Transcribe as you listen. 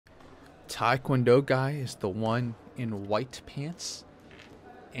Taekwondo guy is the one in white pants,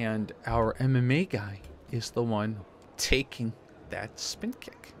 and our MMA guy is the one taking that spin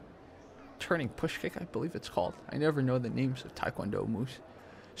kick. Turning push kick, I believe it's called. I never know the names of Taekwondo moves.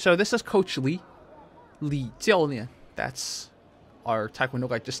 So this is Coach Lee. Lee Valiant. That's our Taekwondo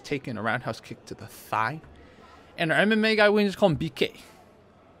guy just taking a roundhouse kick to the thigh. And our MMA guy, we just call him BK.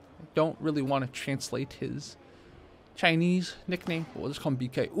 Don't really want to translate his Chinese nickname, but we'll just call him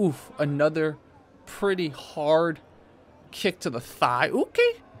BK. Oof, another pretty hard kick to the thigh.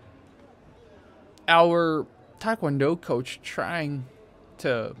 Okay. Our Taekwondo coach trying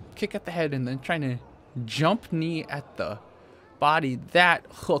to kick at the head and then trying to jump knee at the body. That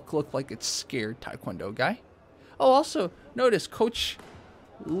hook looked like it scared Taekwondo guy. Oh, also notice Coach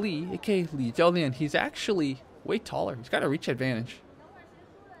Lee, aka Lee Valiant, he's actually way taller. He's got a reach advantage.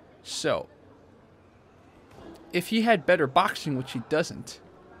 So if he had better boxing, which he doesn't,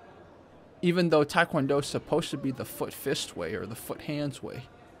 even though Taekwondo is supposed to be the foot fist way or the foot hands way,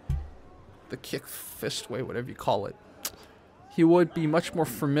 the kick fist way, whatever you call it, he would be much more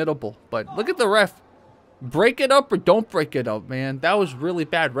formidable. But look at the ref. Break it up or don't break it up, man. That was really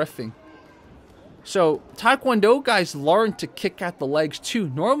bad reffing. So Taekwondo guys learn to kick at the legs too.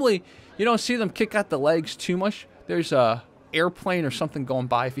 Normally, you don't see them kick at the legs too much. There's a airplane or something going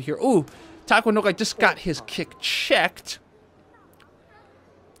by. If you hear, ooh, Taekwondo guy just got his kick checked.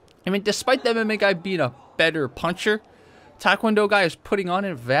 I mean, despite the MMA guy being a better puncher, Taekwondo guy is putting on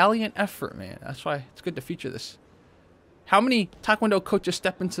a valiant effort, man. That's why it's good to feature this. How many Taekwondo coaches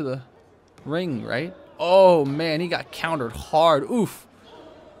step into the ring, right? Oh, man, he got countered hard. Oof.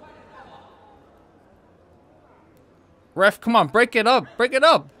 Ref, come on, break it up. Break it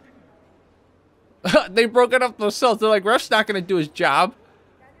up. They broke it up themselves. They're like, ref's not going to do his job.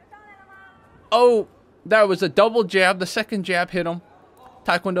 Oh, that was a double jab. The second jab hit him.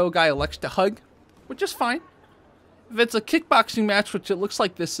 Taekwondo guy elects to hug, which is fine. If it's a kickboxing match, which it looks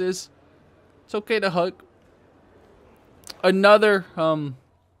like this is, it's okay to hug. Another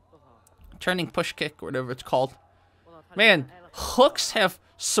turning push kick, or whatever it's called. Man, hooks have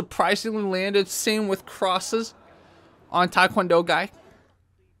surprisingly landed. Same with crosses on Taekwondo guy.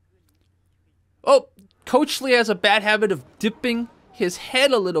 Oh, Coach Lee has a bad habit of dipping his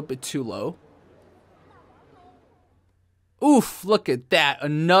head a little bit too low. Oof, look at that.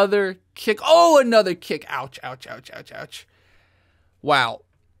 Another kick. Oh, another kick. Ouch, ouch, ouch, ouch, ouch. Wow.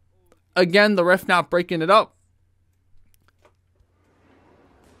 Again, the ref not breaking it up.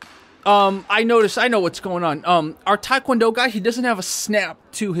 I know what's going on. Our Taekwondo guy, he doesn't have a snap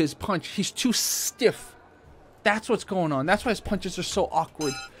to his punch. He's too stiff. That's what's going on. That's why his punches are so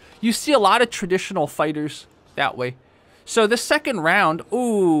awkward. You see a lot of traditional fighters that way. So this second round,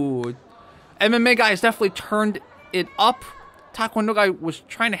 ooh, MMA guy has definitely turned it up. Taekwondo guy was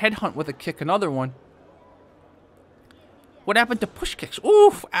trying to headhunt with a kick, another one. What happened to push kicks?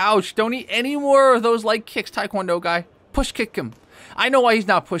 Oof, ouch. Don't eat any more of those leg kicks, Taekwondo guy. Push kick him. I know why he's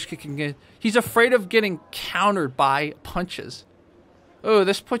not push kicking it. He's afraid of getting countered by punches. Oh,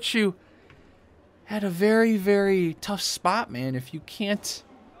 this puts you at a very, very tough spot, man, if you can't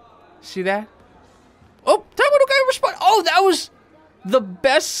see that. Oh, Taekwondo guy respond. Oh, that was the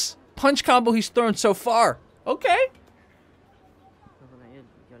best punch combo he's thrown so far. Okay.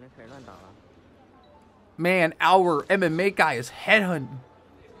 Man, our MMA guy is headhunting.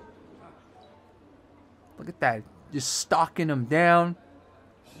 Look at that. Just stalking him down.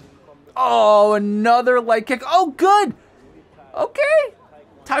 Oh, another leg kick. Oh, good. Okay.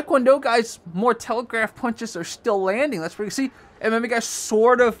 Taekwondo guy's more telegraph punches are still landing. That's where you see MMA guy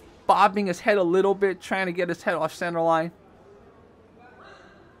sort of bobbing his head a little bit, trying to get his head off center line.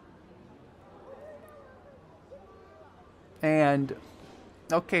 And,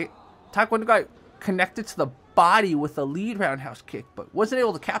 okay, Taekwondo guy connected to the body with a lead roundhouse kick, but wasn't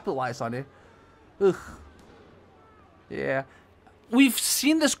able to capitalize on it. Ugh. Yeah. We've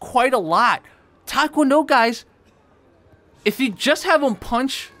seen this quite a lot. Taekwondo guys, if you just have them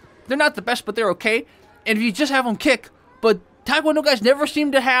punch, they're not the best, but they're okay. And if you just have them kick, but Taekwondo guys never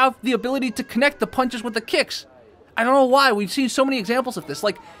seem to have the ability to connect the punches with the kicks. I don't know why. We've seen so many examples of this.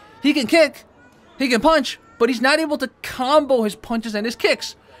 Like, he can kick, he can punch, but he's not able to combo his punches and his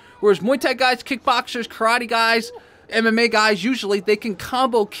kicks. Whereas Muay Thai guys, kickboxers, karate guys, MMA guys, usually they can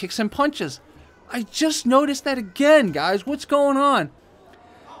combo kicks and punches. I just noticed that again, guys. What's going on?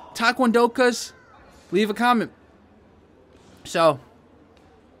 Taekwondokas, leave a comment. So,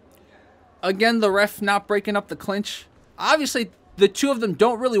 again, the ref not breaking up the clinch. Obviously, the two of them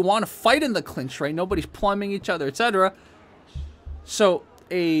don't really want to fight in the clinch, right? Nobody's plumbing each other, etc. So,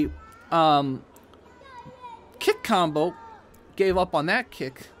 a kick combo gave up on that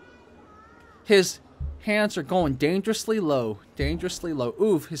kick. His hands are going dangerously low. Dangerously low.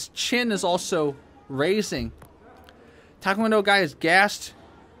 Ooh, his chin is also raising. Taekwondo guy is gassed.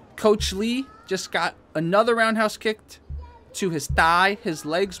 Coach Lee just got another roundhouse kicked to his thigh. His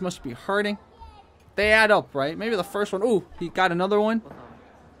legs must be hurting. They add up, right? Maybe the first one. Ooh, he got another one.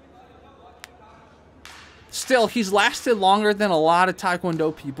 Still, he's lasted longer than a lot of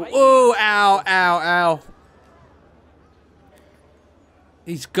Taekwondo people. Ooh, ow, ow, ow.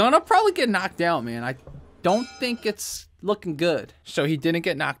 He's gonna probably get knocked out, man. I don't think it's looking good. So he didn't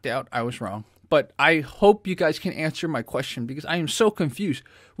get knocked out. I was wrong. But I hope you guys can answer my question because I am so confused.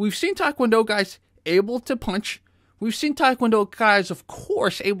 We've seen Taekwondo guys able to punch. We've seen Taekwondo guys, of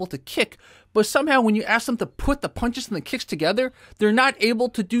course, able to kick. But somehow when you ask them to put the punches and the kicks together, they're not able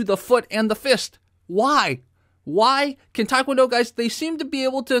to do the foot and the fist. Why? Why can Taekwondo guys, they seem to be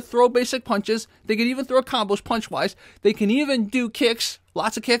able to throw basic punches. They can even throw combos punch-wise. They can even do kicks,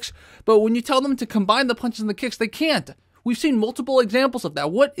 lots of kicks. But when you tell them to combine the punches and the kicks, they can't. We've seen multiple examples of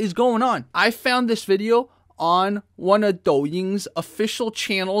that. What is going on? I found this video on one of Douying's official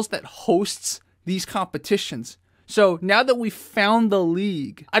channels that hosts these competitions. So now that we've found the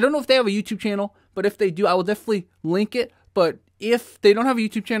league, I don't know if they have a YouTube channel, but if they do, I will definitely link it. But if they don't have a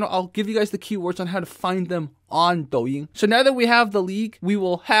YouTube channel, I'll give you guys the keywords on how to find them on Douying. So now that we have the league, we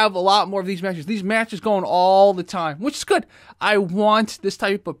will have a lot more of these matches. These matches going all the time, which is good. I want this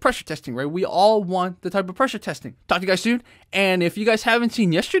type of pressure testing, right? We all want the type of pressure testing. Talk to you guys soon. And if you guys haven't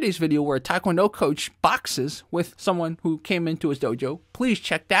seen yesterday's video where a Taekwondo coach boxes with someone who came into his dojo, please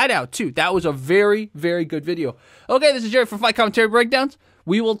check that out too. That was a very, very good video. Okay, this is Jerry from Fight Commentary Breakdowns.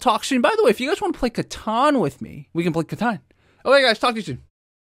 We will talk soon. By the way, if you guys want to play Catan with me, we can play Catan. Okay, guys, talk to you soon.